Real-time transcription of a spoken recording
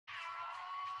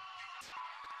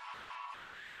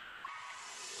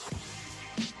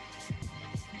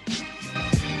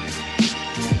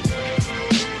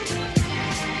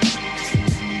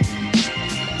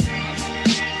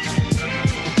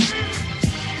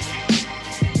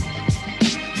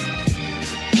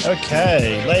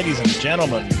Okay, ladies and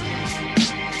gentlemen.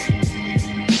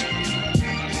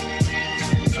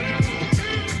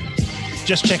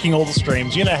 Just checking all the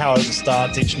streams. You know how it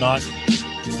starts each night.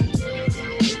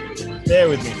 Bear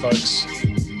with me, folks.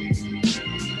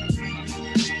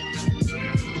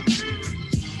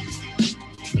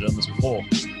 Should have done this before.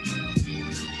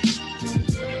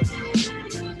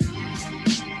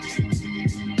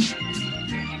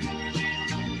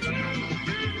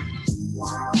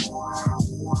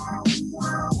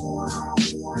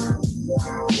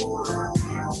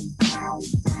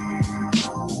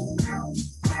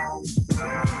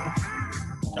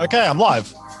 Okay, I'm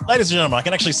live. Ladies and gentlemen, I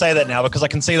can actually say that now because I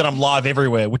can see that I'm live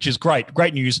everywhere, which is great.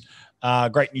 Great news.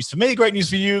 Great news for me, great news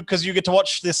for you, because you get to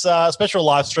watch this special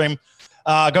live stream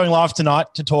going live tonight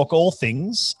to talk all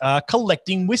things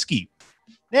collecting whiskey.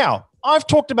 Now, I've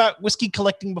talked about whiskey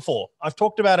collecting before. I've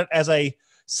talked about it as a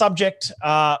subject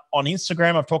on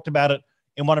Instagram. I've talked about it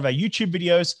in one of our YouTube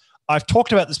videos. I've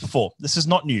talked about this before. This is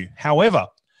not new. However,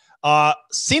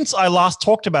 since I last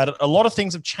talked about it, a lot of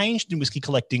things have changed in whiskey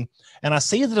collecting, and I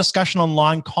see the discussion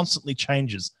online constantly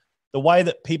changes. The way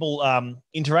that people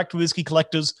interact with whiskey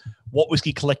collectors, what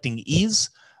whiskey collecting is,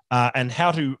 and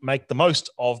how to make the most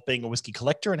of being a whiskey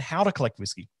collector and how to collect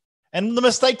whiskey, and the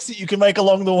mistakes that you can make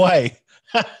along the way.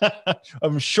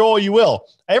 I'm sure you will.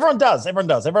 Everyone does.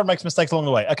 Everyone makes mistakes along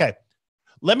the way. Okay.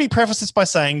 Let me preface this by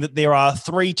saying that there are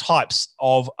three types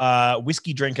of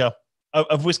whiskey drinker,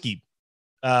 of whiskey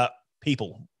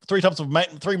people.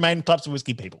 Three main types of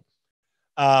whiskey people.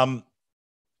 The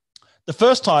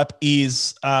first type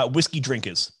is whiskey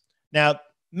drinkers. Now,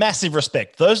 massive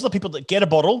respect. Those are the people that get a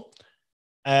bottle,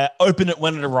 open it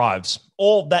when it arrives,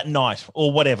 or that night,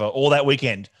 or whatever, or that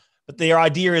weekend. But their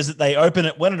idea is that they open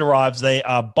it when it arrives. They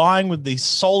are buying with the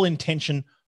sole intention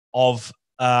of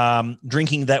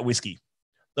drinking that whiskey.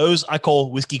 Those I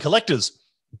call whiskey collectors.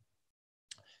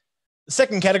 The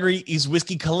second category is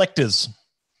whiskey collectors.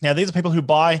 Now, these are people who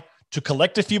buy to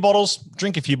collect a few bottles,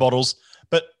 drink a few bottles,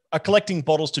 but are collecting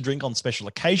bottles to drink on special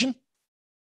occasion,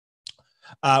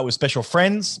 with special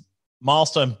friends,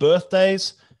 milestone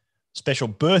birthdays, special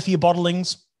birth year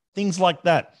bottlings, things like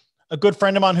that. A good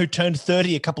friend of mine who turned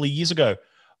 30 a couple of years ago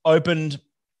opened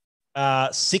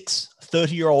 6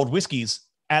 30-year-old whiskeys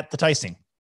at the tasting.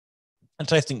 A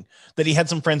tasting that he had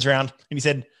some friends around, and he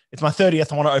said, "It's my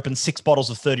 30th. I want to open 6 bottles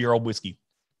of 30-year-old whiskey."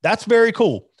 That's very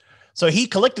cool. So he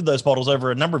collected those bottles over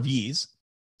a number of years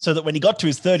so that when he got to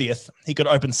his 30th, he could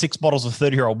open 6 bottles of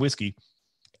 30-year-old whiskey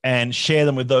and share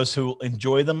them with those who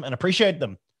enjoy them and appreciate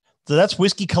them. So that's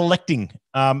whiskey collecting.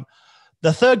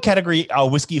 The third category are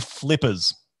whiskey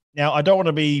flippers. Now, I don't want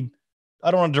to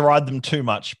deride them too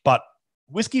much, but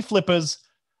whiskey flippers,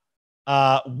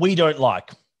 we don't like.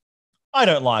 I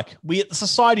don't like. We at the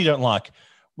society don't like.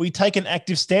 We take an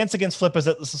active stance against flippers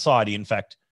at the society, in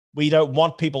fact. We don't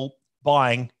want people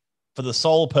buying for the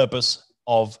sole purpose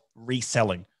of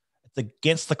reselling. It's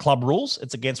against the club rules.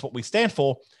 It's against what we stand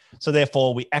for. So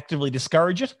therefore, we actively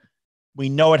discourage it. We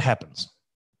know it happens,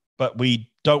 but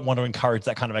we don't want to encourage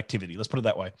that kind of activity. Let's put it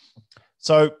that way.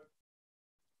 So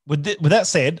with that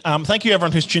said, thank you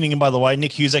everyone who's tuning in, by the way.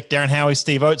 Nick Husek, Darren Howie,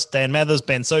 Steve Oates, Dan Mathers,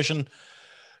 Ben Soshin,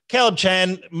 Caleb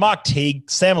Chan, Mark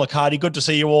Teague, Sam Liccardi. Good to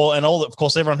see you all. And all, of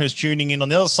course, everyone who's tuning in on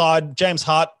the other side. James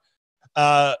Hart,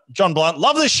 John Blunt.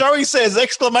 Love this show, he says.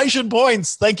 Exclamation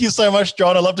points. Thank you so much,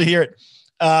 John. I love to hear it.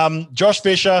 Josh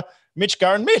Fisher, Mitch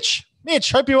Gurren.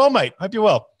 Mitch, hope you're well, mate. Hope you're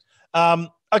well.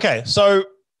 Okay, so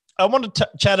I want to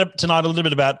chat tonight a little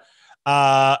bit about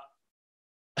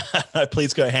no,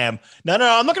 please go ham. No,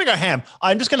 I'm not going to go ham.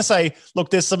 I'm just going to say,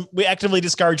 look, we actively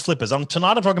discourage flippers.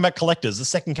 Tonight I'm talking about collectors, the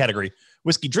second category.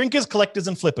 Whiskey drinkers, collectors,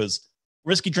 and flippers.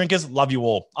 Whiskey drinkers, love you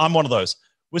all. I'm one of those.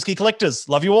 Whiskey collectors,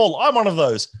 love you all. I'm one of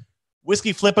those.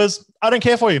 Whiskey flippers, I don't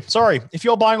care for you. Sorry. If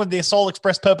you're buying with the sole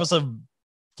express purpose of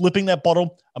flipping that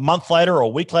bottle a month later or a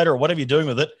week later or whatever you're doing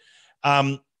with it,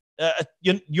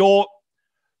 you're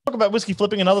talk about whiskey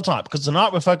flipping another time, because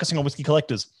tonight we're focusing on whiskey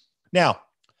collectors. Now,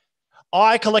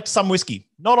 I collect some whiskey,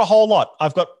 not a whole lot.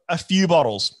 I've got a few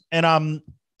bottles, and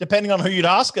depending on who you'd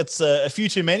ask, it's a few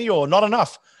too many or not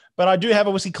enough. But I do have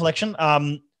a whiskey collection,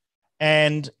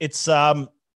 and it's I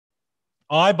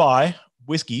buy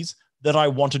whiskeys that I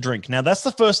want to drink. Now, that's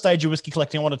the first stage of whiskey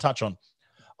collecting I want to touch on.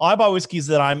 I buy whiskeys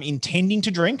that I'm intending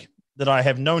to drink, that I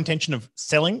have no intention of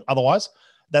selling otherwise.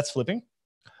 That's flipping.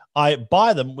 I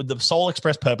buy them with the sole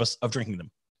express purpose of drinking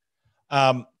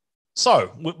them.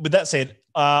 So with that said,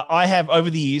 I have over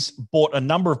the years bought a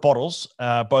number of bottles,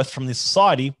 both from this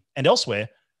society and elsewhere,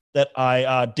 that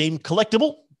I deem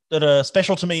collectible, that are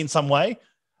special to me in some way,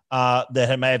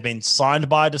 that may have been signed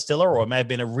by a distiller, or it may have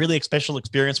been a really special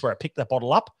experience where I picked that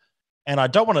bottle up, and I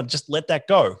don't want to just let that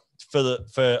go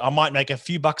for I might make a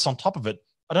few bucks on top of it.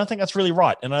 I don't think that's really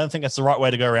right, and I don't think that's the right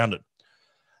way to go around it.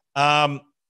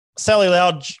 Sally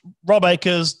Loud, Rob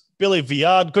Akers, Billy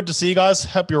Viard, good to see you guys.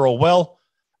 Hope you're all well.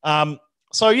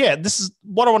 So yeah, this is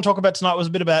what I want to talk about tonight, was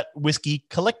a bit about whiskey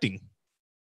collecting.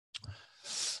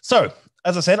 So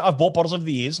as I said, I've bought bottles over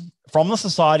the years from the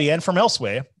society and from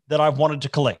elsewhere that I've wanted to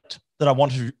collect, that I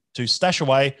wanted to stash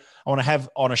away. I want to have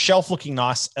on a shelf looking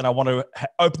nice, and I want to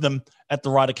open them at the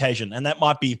right occasion. And that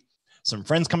might be some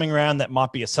friends coming around. That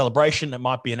might be a celebration. It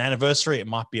might be an anniversary. It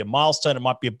might be a milestone. It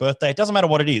might be a birthday. It doesn't matter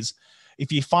what it is.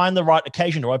 If you find the right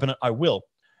occasion to open it, I will.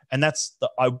 And that's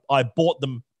I bought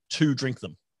them to drink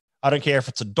them. I don't care if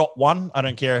it's a .1. I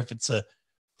don't care if it's a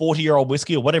 40-year-old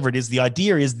whiskey or whatever it is. The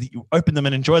idea is that you open them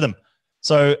and enjoy them.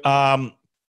 So,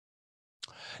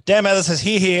 Dan Mather says,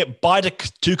 here, buy to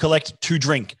collect, to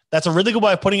drink. That's a really good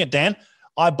way of putting it, Dan.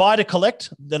 I buy to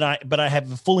collect, but I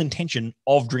have the full intention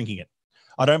of drinking it.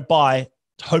 I don't buy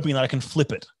hoping that I can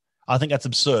flip it. I think that's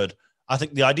absurd. I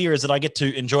think the idea is that I get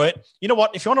to enjoy it. You know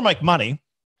what? If you want to make money,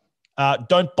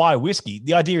 don't buy whiskey.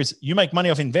 The idea is you make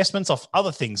money off investments, off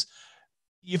other things.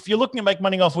 If you're looking to make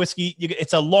money off whiskey,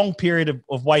 it's a long period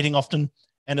of waiting often,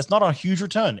 and it's not a huge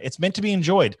return. It's meant to be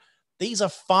enjoyed. These are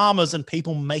farmers and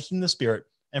people making the spirit,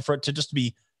 and for it to just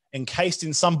be encased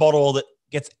in some bottle that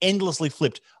gets endlessly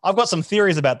flipped. I've got some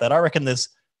theories about that. I reckon this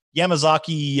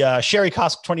Yamazaki Sherry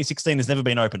Cask 2016 has never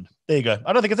been opened. There you go.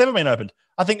 I don't think it's ever been opened.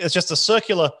 I think it's just a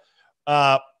circular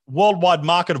worldwide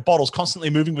market of bottles constantly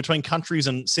moving between countries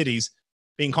and cities,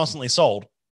 being constantly sold,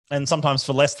 and sometimes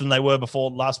for less than they were before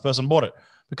the last person bought it,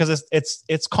 because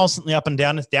it's constantly up and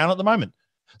down. It's down at the moment.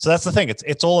 So that's the thing.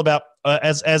 It's all about,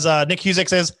 as Nick Husek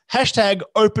says, hashtag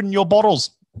open your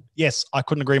bottles. Yes, I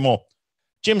couldn't agree more.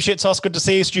 Jim Shitsauce, good to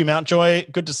see you. Stu Mountjoy,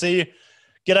 good to see you.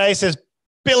 G'day, says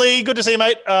Billy, good to see you,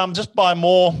 mate. Just buy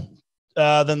more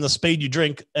than the speed you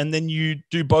drink, and then you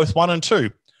do both 1 and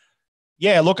 2.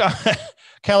 Yeah, look,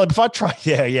 Caleb, if I try,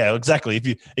 yeah,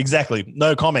 exactly. Exactly,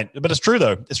 no comment. But it's true,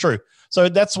 though. It's true. So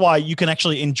that's why you can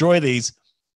actually enjoy these.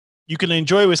 You can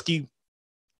enjoy whiskey.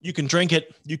 You can drink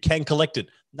it. You can collect it.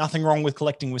 Nothing wrong with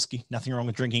collecting whiskey. Nothing wrong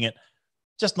with drinking it.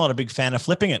 Just not a big fan of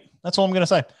flipping it. That's all I'm going to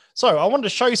say. So I wanted to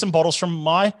show you some bottles from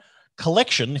my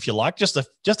collection, if you like. Just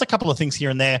a couple of things here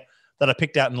and there that I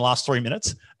picked out in the last 3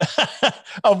 minutes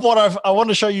of what I want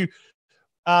to show you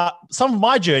some of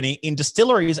my journey in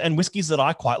distilleries and whiskeys that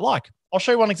I quite like. I'll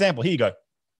show you one example. Here you go.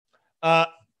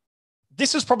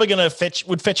 This is probably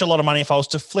would fetch a lot of money if I was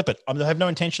to flip it. I have no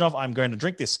intention of. I'm going to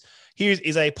drink this. Here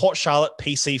is a Port Charlotte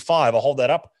PC5. I'll hold that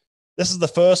up. This is the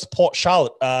first Port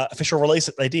Charlotte official release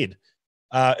that they did.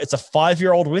 It's a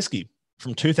 5-year-old whiskey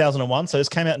from 2001. So this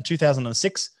came out in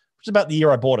 2006, which is about the year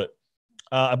I bought it.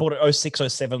 I bought it 06,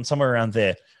 07, somewhere around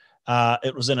there.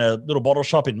 It was in a little bottle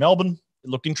shop in Melbourne. It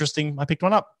looked interesting. I picked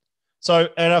one up. So,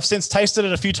 and I've since tasted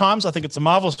it a few times. I think it's a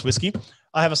marvelous whiskey.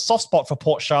 I have a soft spot for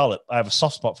Port Charlotte. I have a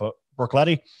soft spot for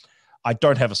Bruichladdich. I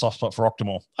don't have a soft spot for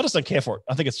Octomore. I just don't care for it.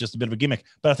 I think it's just a bit of a gimmick.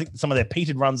 But I think some of their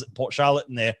peated runs at Port Charlotte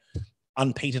and their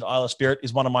unpeated Isle of Spirit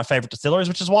is one of my favorite distilleries,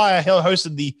 which is why I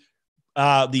hosted the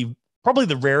probably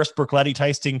the rarest Bruichladdich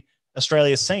tasting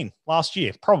Australia's seen last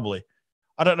year. Probably.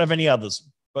 I don't know of any others,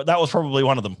 but that was probably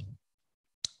one of them.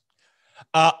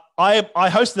 I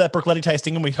hosted that Bruichladdich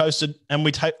tasting, and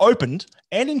we opened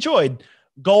and enjoyed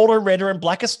Golder, Redder, and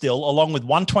Blacker still, along with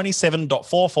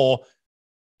 127.44,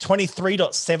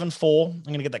 23.74. I'm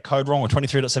going to get that code wrong, or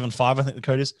 23.75, I think the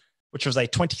code is, which was a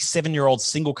 27-year-old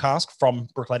single cask from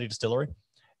Bruichladdich Distillery.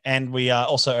 And we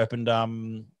also opened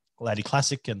Laddie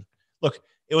Classic. And look,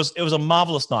 it was a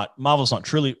marvelous night,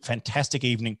 truly fantastic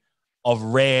evening of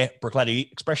rare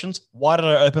Bruichladdich expressions. Why did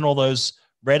I open all those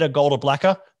Redder, Golder,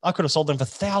 Blacker? I could have sold them for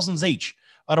thousands each.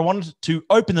 I'd have wanted to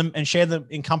open them and share them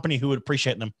in company who would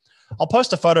appreciate them. I'll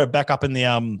post a photo back up in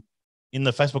the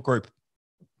Facebook group.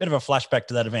 Bit of a flashback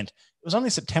to that event. It was only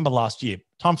September last year.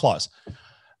 Time flies.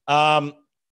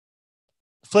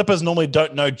 Flippers normally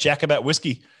don't know jack about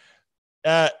whiskey.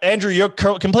 Andrew, you're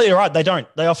completely right. They don't.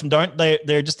 They often don't.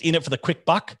 They're just in it for the quick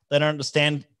buck. They don't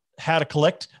understand how to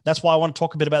collect. That's why I want to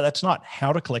talk a bit about that tonight.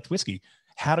 How to collect whiskey.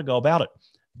 How to go about it.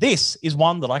 This is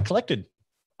one that I collected.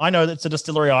 I know that's a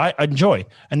distillery I enjoy.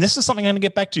 And this is something I'm going to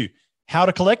get back to. How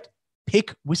to collect.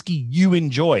 Pick whiskey you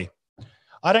enjoy.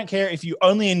 I don't care if you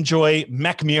only enjoy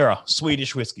Mackmyra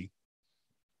Swedish whiskey.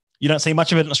 You don't see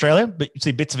much of it in Australia, but you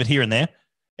see bits of it here and there.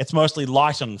 It's mostly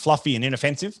light and fluffy and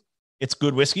inoffensive. It's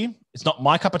good whiskey. It's not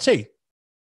my cup of tea.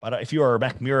 But if you are a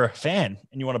Mackmyra fan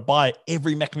and you want to buy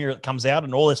every Mackmyra that comes out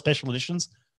and all their special editions,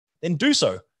 then do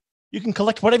so. You can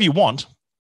collect whatever you want.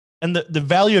 And the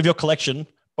value of your collection,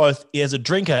 both as a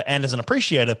drinker and as an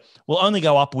appreciator, will only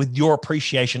go up with your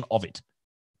appreciation of it,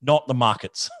 not the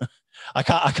markets. I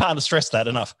can't stress that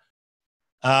enough.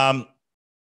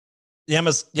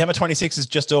 Yama 26 is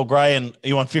just Earl Grey and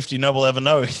E150, no one will ever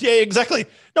know. Yeah, exactly.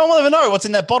 No one will ever know what's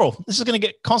in that bottle. This is going to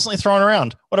get constantly thrown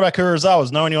around. What about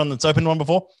Kurosawas? Know anyone that's opened one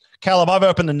before? Caleb, I've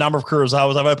opened a number of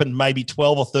Kurosawas. I've opened maybe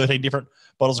 12 or 13 different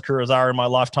bottles of Kurosawa in my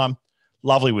lifetime.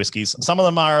 Lovely whiskeys. Some of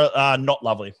them are not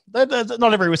lovely.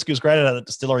 Not every whiskey is great at a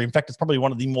distillery. In fact, it's probably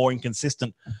one of the more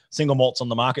inconsistent single malts on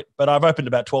the market. But I've opened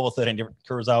about 12 or 13 different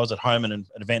Kurosawas at home and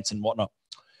at events and whatnot.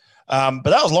 But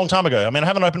that was a long time ago. I mean, I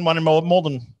haven't opened one in more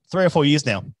than 3 or 4 years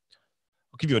now.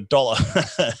 I'll give you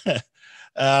 $1.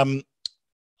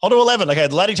 I'll do 11. Okay,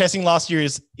 the Laddie tasting last year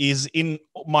is in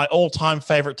my all-time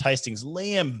favorite tastings.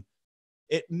 Liam,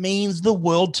 it means the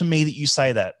world to me that you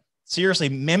say that. Seriously,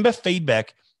 member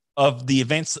feedback of the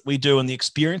events that we do and the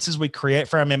experiences we create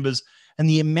for our members and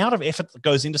the amount of effort that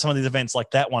goes into some of these events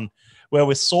like that one, where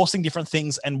we're sourcing different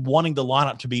things and wanting the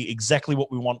lineup to be exactly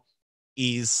what we want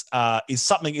is a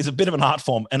bit of an art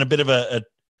form and a bit of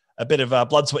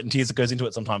blood, sweat, and tears that goes into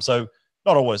it sometimes. So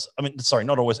not always. I mean, sorry,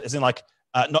 not always. As in, like,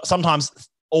 not sometimes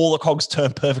all the cogs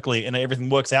turn perfectly and everything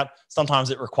works out. Sometimes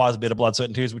it requires a bit of blood, sweat,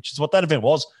 and tears, which is what that event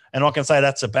was. And I'm not going to say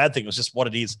that's a bad thing. It was just what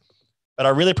it is. But I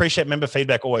really appreciate member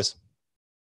feedback always.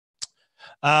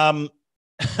 I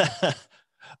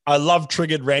love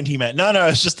triggered ranty, man. No,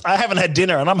 it's just I haven't had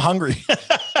dinner and I'm hungry.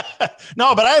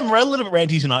 No, but I am a little bit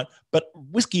ranty tonight. But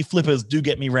whiskey flippers do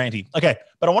get me ranty. Okay,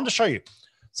 but I wanted to show you.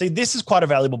 See, this is quite a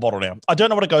valuable bottle now. I don't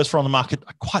know what it goes for on the market.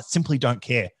 I quite simply don't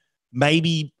care.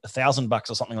 Maybe $1,000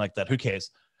 or something like that. Who cares?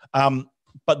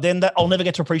 But then I'll never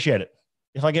get to appreciate it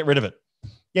if I get rid of it.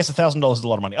 Yes, $1,000 is a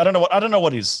lot of money. I don't know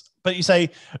what is. But you say,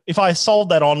 if I sold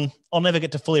that on, I'll never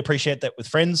get to fully appreciate that with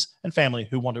friends and family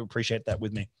who want to appreciate that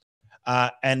with me.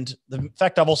 And the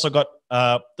fact I've also got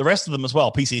the rest of them as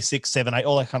well, PC 6, 7, 8,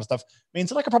 all that kind of stuff, means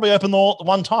that I could probably open them all at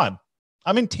one time.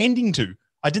 I'm intending to.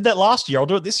 I did that last year. I'll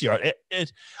do it this year.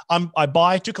 I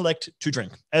buy to collect to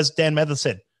drink, as Dan Mather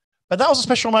said. But that was a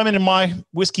special moment in my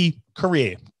whiskey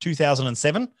career,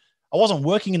 2007. I wasn't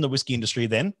working in the whiskey industry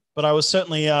then, but I was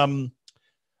certainly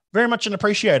very much an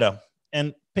appreciator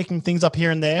and picking things up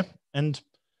here and there and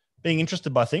being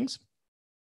interested by things.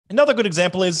 Another good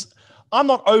example is I'm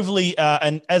not overly,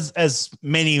 and as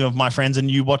many of my friends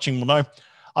and you watching will know,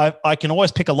 I can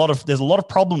always pick there's a lot of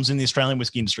problems in the Australian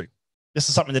whiskey industry. This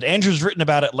is something that Andrew's written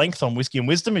about at length on Whiskey and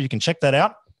Wisdom, and you can check that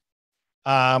out.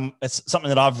 It's something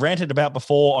that I've ranted about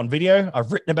before on video.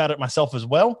 I've written about it myself as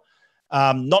well.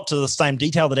 Not to the same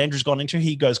detail that Andrew's gone into.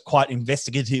 He goes quite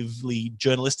investigatively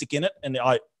journalistic in it, and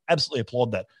I absolutely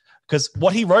applaud that because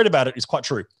what he wrote about it is quite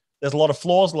true. There's a lot of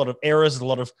flaws, a lot of errors, a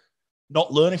lot of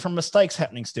not learning from mistakes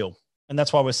happening still. And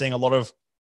that's why we're seeing a lot of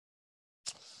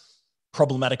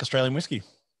problematic Australian whiskey.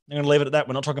 I'm going to leave it at that.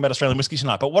 We're not talking about Australian whiskey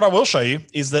tonight. But what I will show you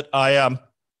is that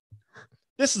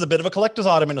this is a bit of a collector's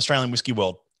item in Australian whiskey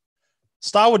world.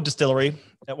 Starwood Distillery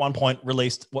at one point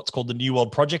released what's called the New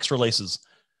World Projects releases.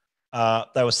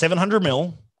 They were 700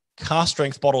 ml cast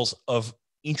strength bottles of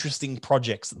interesting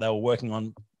projects that they were working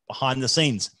on behind the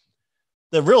scenes.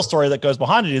 The real story that goes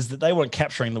behind it is that they weren't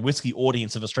capturing the whiskey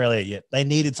audience of Australia yet. They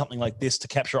needed something like this to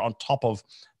capture on top of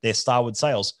their Starwood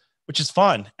sales, which is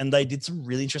fine. And they did some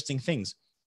really interesting things.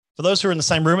 For those who are in the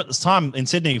same room at this time in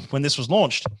Sydney when this was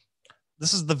launched,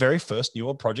 this is the very first New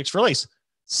World Projects release.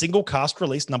 Single cast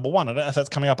release number 1. I don't know if that's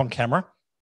coming up on camera.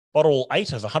 Bottle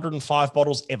 8 of 105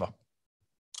 bottles ever.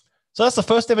 So that's the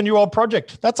first ever New World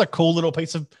project. That's a cool little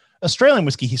piece of Australian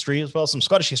whiskey history as well as some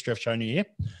Scottish history I've shown you here.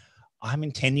 I'm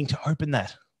intending to open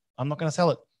that. I'm not going to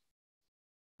sell it.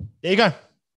 There you go.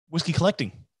 Whiskey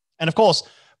collecting. And of course,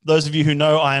 those of you who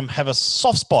know I have a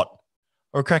soft spot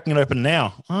or cracking it open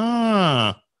now.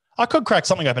 I could crack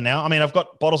something open now. I mean, I've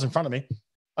got bottles in front of me.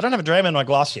 I don't have a dram in my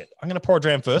glass yet. I'm going to pour a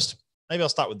dram first. Maybe I'll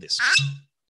start with this.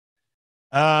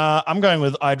 I'm going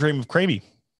with I Dream of Creamy,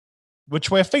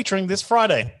 which we're featuring this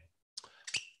Friday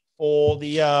for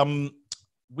the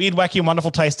Weird, Wacky, and Wonderful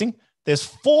tasting. There's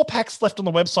 4 packs left on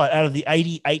the website out of the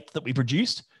 88 that we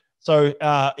produced. So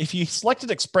if you selected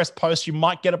Express Post, you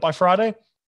might get it by Friday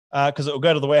because it will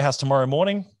go to the warehouse tomorrow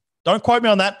morning. Don't quote me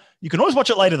on that. You can always watch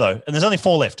it later, though, and there's only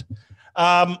 4 left.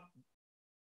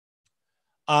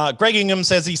 Greg Ingham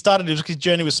says he started his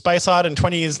journey with Space Hard in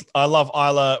 20 years. I love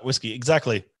Isla whiskey.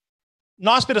 Exactly.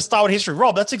 Nice bit of Starwood history.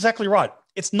 Rob, that's exactly right.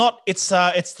 It's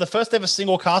the first ever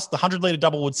single cask, the 100-litre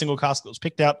double wood single cask that was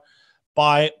picked out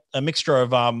by a mixture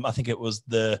of, I think it was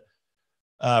the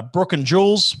Brooke and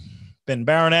Jules, Ben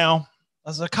Baranow.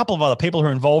 There's a couple of other people who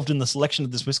are involved in the selection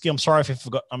of this whiskey. I'm sorry if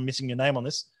I'm missing your name on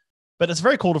this, but it's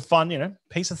very cool to find,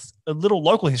 piece of a little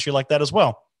local history like that as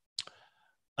well.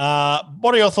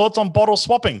 What are your thoughts on bottle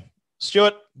swapping?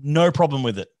 Stuart, no problem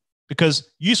with it,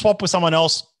 because you swap with someone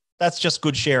else. That's just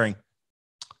good sharing.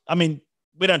 I mean,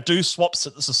 we don't do swaps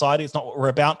at the society. It's not what we're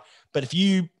about. But if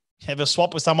you have a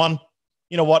swap with someone,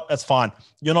 you know what? That's fine.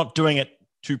 You're not doing it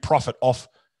to profit off,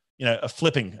 a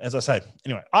flipping, as I say.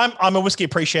 Anyway, I'm a whiskey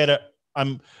appreciator.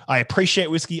 I appreciate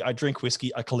whiskey. I drink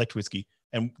whiskey. I collect whiskey.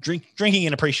 And drinking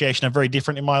and appreciation are very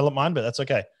different in my mind, but that's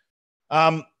okay.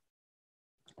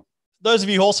 Those of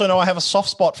you who also know I have a soft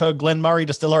spot for Glenmurray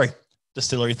Distillery.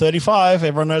 Distillery 35.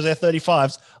 Everyone knows their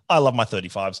 35s. I love my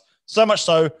 35s. So much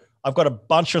so, I've got a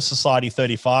bunch of Society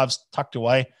 35s tucked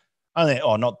away.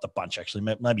 Not the bunch,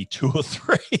 actually, maybe 2 or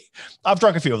 3. I've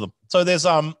drunk a few of them. So there's,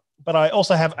 but I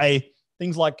also have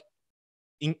things like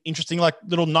interesting, like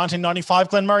little 1995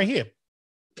 Glenmurray here.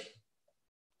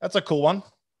 That's a cool one.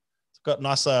 It's got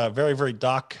nice, very, very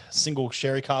dark single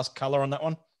sherry cask color on that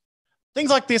one. Things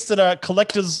like this that are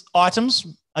collector's items,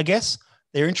 I guess.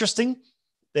 They're interesting.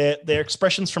 They're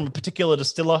expressions from a particular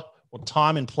distiller or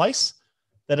time and place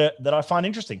that I find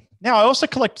interesting. Now, I also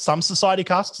collect some society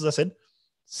casks, as I said.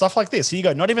 Stuff like this. Here you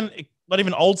go. Not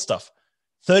even old stuff.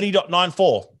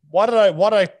 30.94. Why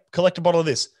did I collect a bottle of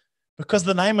this? Because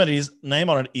the name on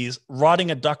it is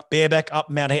Riding a Duck Bareback Up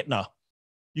Mount Etna.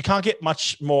 You can't get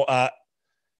much more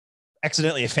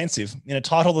accidentally offensive in a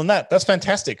title than that. That's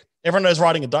fantastic. Everyone knows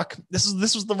Riding a Duck. This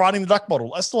was the Riding the Duck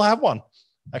bottle. I still have one.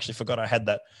 Actually forgot I had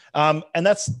that. And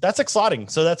that's exciting.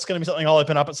 So that's going to be something I'll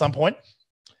open up at some point.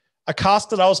 A cask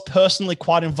that I was personally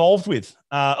quite involved with,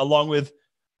 along with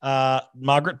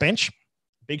Margaret Bench.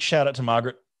 Big shout out to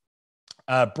Margaret.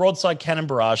 Broadside Cannon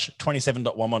Barrage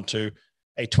 27.112,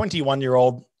 a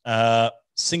 21-year-old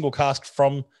single cask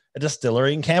from a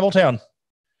distillery in Campbelltown.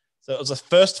 So it was a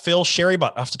first fill sherry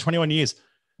butt after 21 years,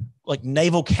 like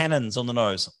naval cannons on the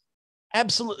nose.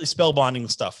 Absolutely spellbinding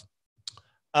stuff.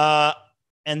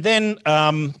 And then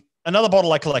another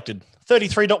bottle I collected,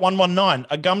 33.119,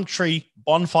 a Gumtree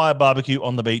bonfire barbecue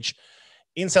on the beach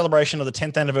in celebration of the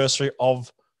 10th anniversary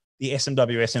of the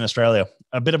SMWS in Australia.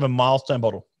 A bit of a milestone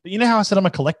bottle. But you know how I said I'm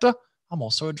a collector? I'm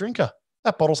also a drinker.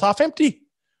 That bottle's half empty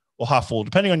or half full,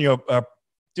 depending on your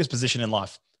disposition in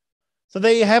life. So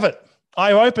there you have it.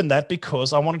 I opened that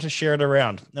because I wanted to share it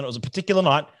around. And it was a particular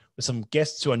night with some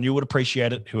guests who I knew would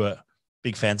appreciate it, who are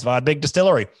big fans of Ardbeg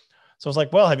Distillery. So I was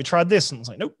like, well, have you tried this? And I was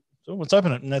like, nope. So let's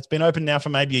open it. And it's been open now for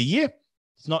maybe a year.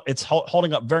 It's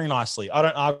holding up very nicely. I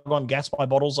don't argon gas my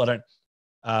bottles. I don't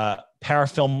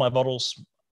parafilm my bottles.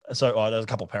 So there's a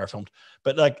couple parafilmed,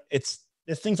 but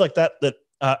there's things like that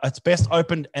it's best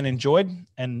opened and enjoyed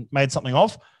and made something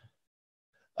of.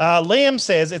 Liam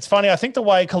says, it's funny. I think the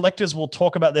way collectors will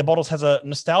talk about their bottles has a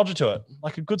nostalgia to it,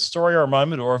 like a good story or a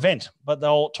moment or event, but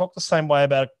they'll talk the same way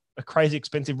about a crazy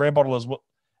expensive rare bottle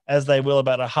as they will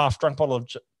about a half drunk bottle of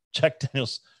Jack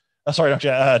Daniels.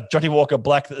 Johnny Walker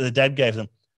Black that the dad gave them.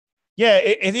 Yeah,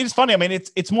 it is funny. I mean,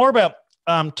 it's more about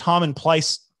time and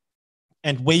place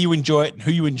and where you enjoy it and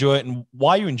who you enjoy it and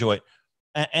why you enjoy it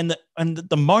and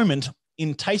the moment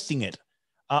in tasting it.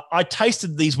 I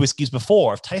tasted these whiskeys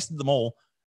before. I've tasted them all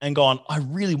and gone, I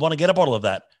really want to get a bottle of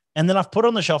that. And then I've put it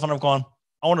on the shelf and I've gone,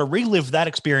 I want to relive that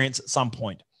experience at some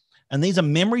point. And these are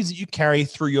memories that you carry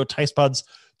through your taste buds,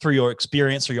 through your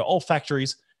experience, through your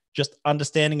olfactories, just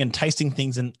understanding and tasting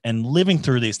things and living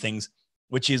through these things,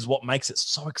 which is what makes it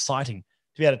so exciting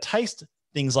to be able to taste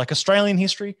things like Australian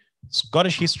history,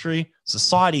 Scottish history,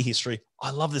 society history. I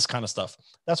love this kind of stuff.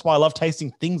 That's why I love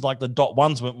tasting things like the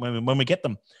 .1s when we get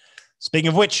them. Speaking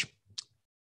of which,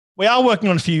 we are working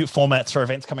on a few formats for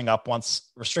events coming up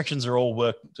once restrictions are all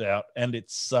worked out. And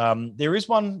it's there is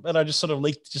one that I just sort of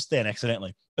leaked just then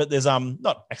accidentally, but there's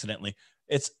not accidentally.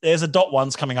 There's a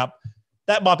 .1s coming up.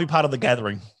 That might be part of the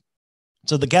gathering.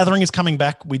 So the gathering is coming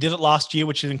back. We did it last year,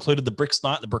 which included the Bricks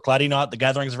Night, the Brickladdie Night, the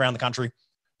gatherings around the country.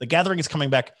 The gathering is coming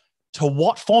back. To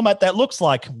what format that looks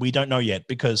like, we don't know yet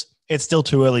because it's still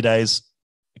too early days,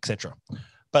 etc.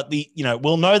 But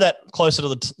we'll know that closer to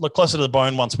the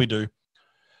bone once we do.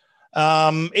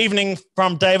 Evening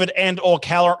from David and or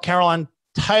Caroline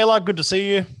Taylor. Good to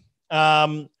see you.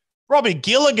 Robbie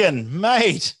Gilligan,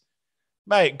 mate,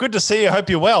 good to see you. Hope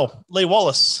you're well. Lee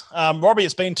Wallace. Robbie,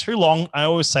 it's been too long. I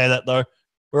always say that though.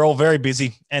 We're all very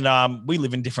busy and we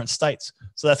live in different states.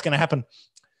 So that's going to happen.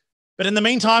 But in the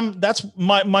meantime,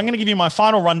 I'm going to give you my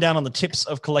final rundown on the tips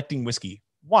of collecting whiskey.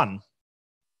 1,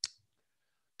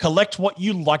 collect what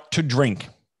you like to drink.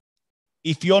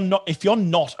 if you're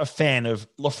not a fan of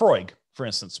Lafroig, for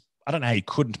instance, I don't know how you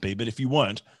couldn't be, but if you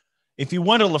weren't a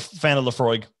fan of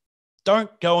Lafroig,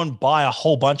 don't go and buy a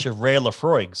whole bunch of rare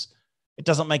Lafroigs. It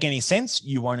doesn't make any sense.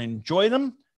 You won't enjoy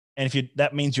them. And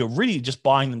that means you're really just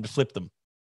buying them to flip them,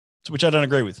 which I don't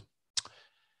agree with.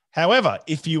 However,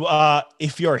 if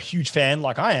you're a huge fan,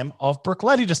 like I am, of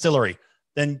Brooklady Distillery,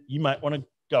 then you might want to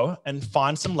go and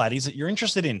find some laddies that you're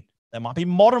interested in. There might be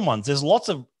modern ones. There's lots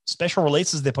of special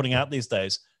releases they're putting out these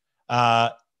days.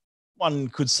 One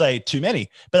could say too many,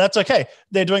 but that's okay.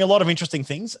 They're doing a lot of interesting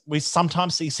things. We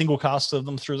sometimes see single casks of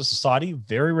them through the society.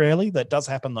 Very rarely. That does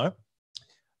happen though.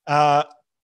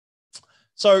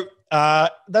 So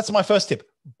that's my first tip.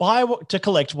 Buy to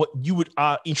collect what you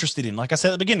are interested in. Like I said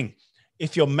at the beginning,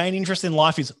 if your main interest in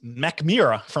life is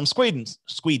Macmira from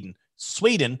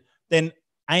Sweden, then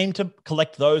aim to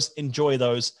collect those, enjoy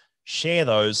those, share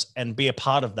those, and be a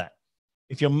part of that.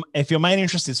 If your main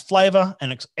interest is flavor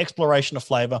and exploration of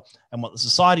flavor and what the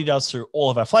society does through all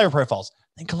of our flavor profiles,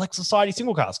 then collect society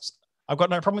single casks. I've got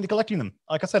no problem with collecting them.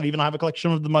 Like I said, even I have a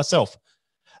collection of them myself.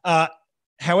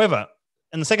 However,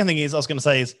 and the second thing is I was going to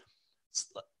say is,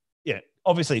 yeah,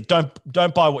 obviously don't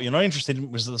buy what you're not interested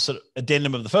in, which is the sort of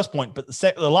addendum of the first point. But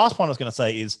the last point I was going to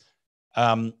say is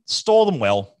store them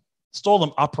well, store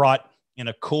them upright in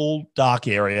a cool, dark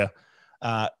area,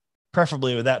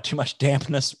 preferably without too much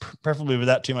dampness, preferably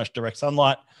without too much direct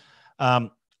sunlight.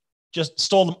 Just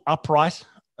store them upright.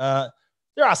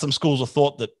 There are some schools of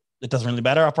thought that it doesn't really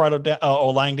matter upright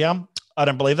or laying down. I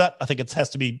don't believe that. I think they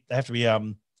have to be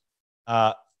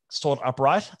stored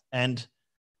upright. And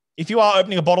if you are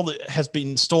opening a bottle that has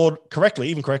been stored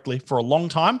correctly for a long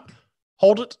time,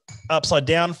 hold it upside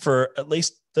down for at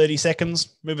least 30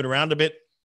 seconds, move it around a bit,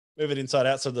 move it inside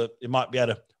out so that you might be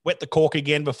able to wet the cork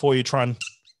again before you try and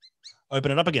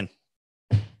open it up again.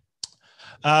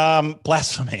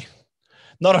 Blasphemy.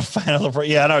 Not a fan of it.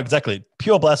 Yeah, I know, exactly.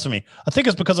 Pure blasphemy. I think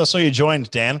it's because I saw you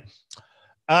joined, Dan.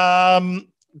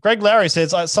 Greg Lowry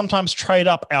says, I sometimes trade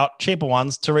up out cheaper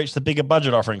ones to reach the bigger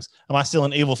budget offerings. Am I still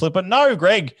an evil flipper? No,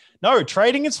 Greg. No,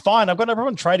 trading is fine. I've got no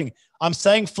problem trading. I'm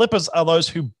saying flippers are those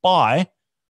who buy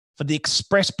for the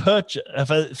express purchase,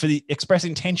 for the express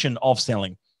intention of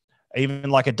selling, even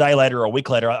like a day later or a week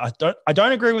later. I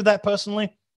don't agree with that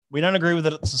personally. We don't agree with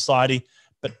it at society,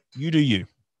 but you do you.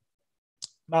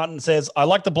 Martin says, I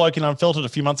like the bloke in Unfiltered a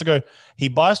few months ago. He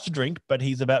buys to drink, but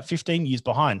he's about 15 years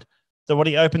behind. So what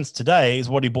he opens today is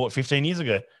what he bought 15 years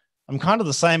ago. I'm kind of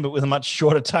the same, but with a much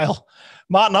shorter tail.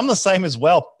 Martin, I'm the same as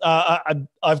well.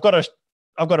 I've got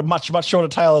a much shorter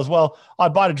tail as well. I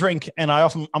buy to drink, and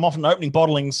I'm often opening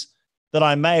bottlings that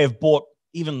I may have bought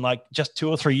even like just 2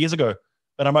 or 3 years ago,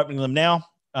 but I'm opening them now.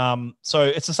 So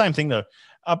it's the same thing though.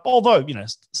 Although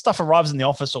stuff arrives in the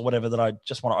office or whatever that I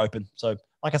just want to open. So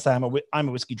like I say, I'm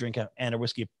a whiskey drinker and a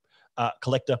whiskey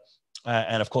collector,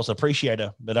 and of course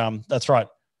appreciator. But that's right.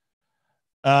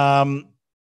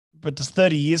 But does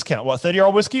 30 years count? What,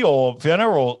 30-year-old whiskey or Fiona,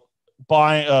 or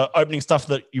buying opening stuff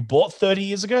that you bought 30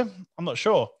 years ago? I'm not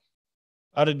sure.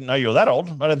 I didn't know you were that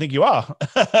old. I don't think you are.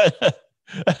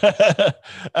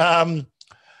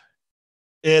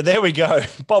 Yeah, there we go.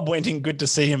 Bob Wenting, good to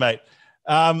see you, mate.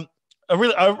 I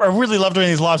really love doing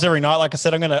these lives every night. Like I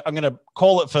said, I'm gonna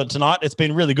call it for tonight. It's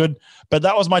been really good. But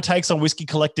that was my takes on whiskey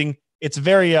collecting. It's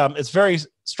very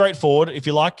straightforward, if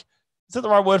you like. Is that the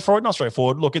right word for it? Not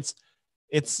straightforward. Look, it's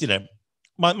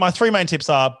my three main tips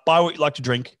are: buy what you like to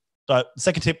drink. The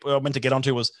second tip I meant to get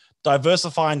onto was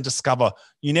diversify and discover.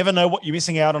 You never know what you're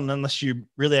missing out on unless you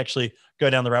really actually go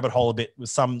down the rabbit hole a bit with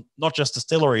some, not just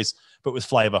distilleries, but with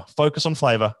flavor. Focus on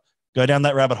flavor. Go down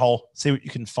that rabbit hole. See what you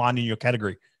can find in your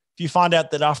category. If you find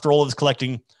out that after all of this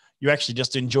collecting, you actually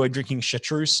just enjoy drinking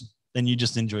chartreuse, then you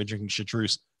just enjoy drinking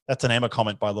chartreuse. That's an Emma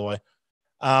comment, by the way.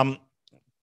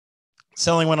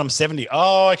 Selling when I'm 70.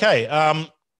 Oh, okay.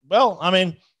 Well, I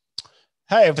mean,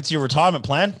 hey, if it's your retirement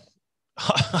plan,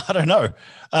 I don't know.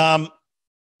 I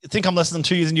think I'm less than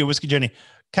 2 years into your whiskey journey.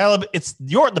 Caleb,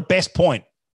 you're at the best point.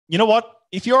 You know what?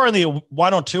 If you're only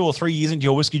 1 or 2 or 3 years into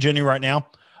your whiskey journey right now,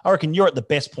 I reckon you're at the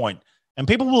best point. And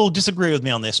people will disagree with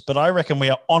me on this, but I reckon we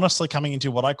are honestly coming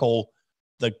into what I call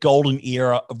the golden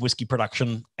era of whiskey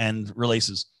production and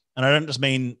releases. And I don't just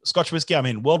mean Scotch whiskey. I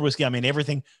mean world whiskey. I mean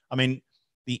everything. I mean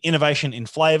the innovation in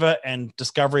flavor and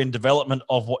discovery and development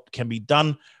of what can be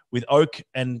done with oak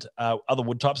and other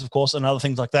wood types, of course, and other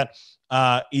things like that.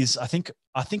 I think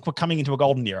we're coming into a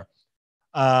golden era.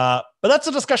 But that's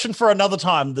a discussion for another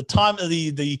time.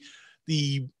 The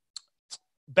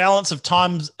balance of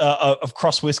times of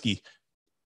cross whiskey,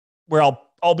 where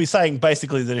I'll be saying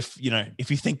basically that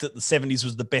if you think that the 70s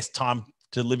was the best time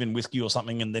to live in whiskey or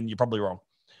something, and then you're probably wrong.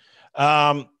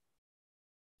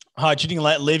 Hi, tuning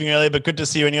late, leaving early, but good to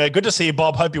see you anyway. Good to see you,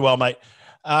 Bob. Hope you're well, mate.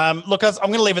 Look, I'm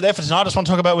going to leave it there for tonight. I just want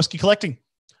to talk about whiskey collecting.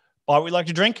 Buy what you like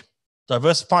to drink,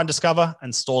 diversify and discover,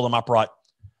 and store them upright.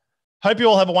 Hope you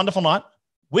all have a wonderful night.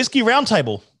 Whiskey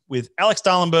Roundtable with Alex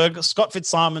Darlenberg, Scott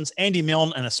Fitzsimons, Andy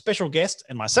Milne, and a special guest,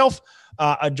 and myself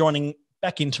are joining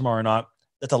back in tomorrow night.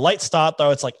 It's a late start,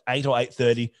 though. It's like 8 or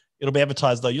 8:30. It'll be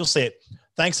advertised, though. You'll see it.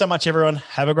 Thanks so much, everyone.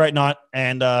 Have a great night,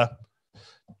 and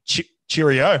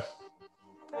cheerio.